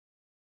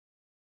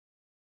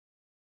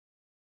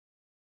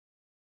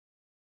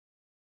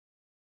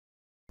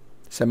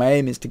So my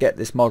aim is to get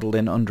this modelled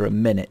in under a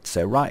minute,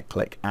 so right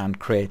click and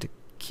create a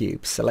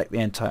cube. Select the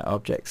entire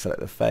object,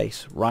 select the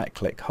face, right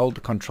click, hold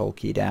the control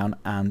key down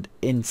and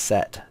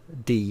inset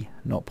D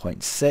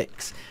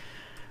 0.6,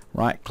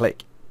 right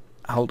click,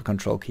 hold the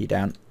control key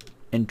down,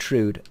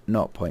 intrude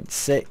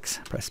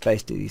 0.6, press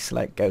space to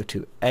deselect, go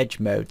to edge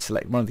mode,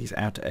 select one of these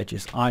outer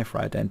edges, I for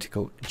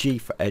identical, G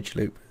for edge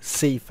loop,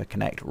 C for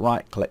connect,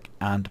 right click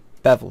and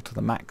bevel to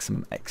the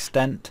maximum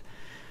extent.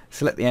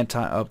 Select the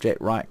entire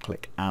object, right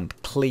click and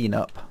clean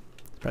up.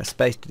 Press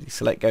space to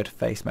deselect, go to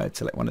face mode,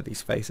 select one of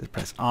these faces,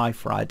 press I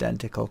for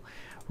identical,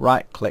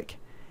 right click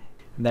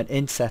and then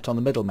inset on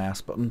the middle mouse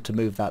button to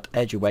move that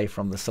edge away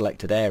from the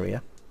selected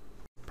area.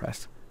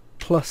 Press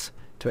plus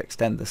to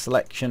extend the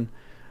selection,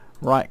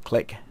 right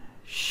click,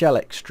 shell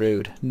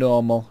extrude,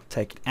 normal,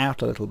 take it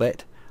out a little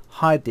bit,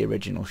 hide the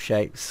original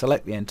shape,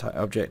 select the entire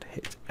object,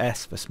 hit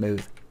S for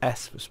smooth,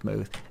 S for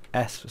smooth,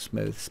 S for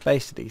smooth,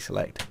 space to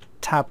deselect,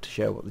 tab to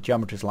show what the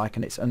geometry is like,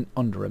 and it's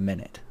under a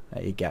minute.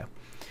 There you go.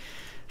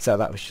 So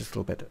that was just a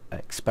little bit of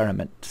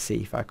experiment to see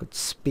if I could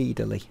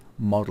speedily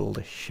model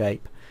this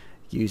shape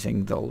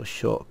using all the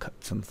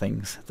shortcuts and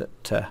things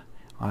that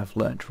I've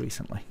learnt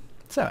recently.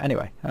 So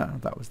anyway,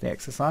 that was the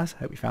exercise.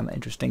 Hope you found that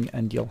interesting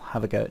and you'll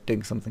have a go at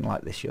doing something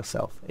like this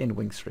yourself in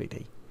Wings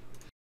 3D.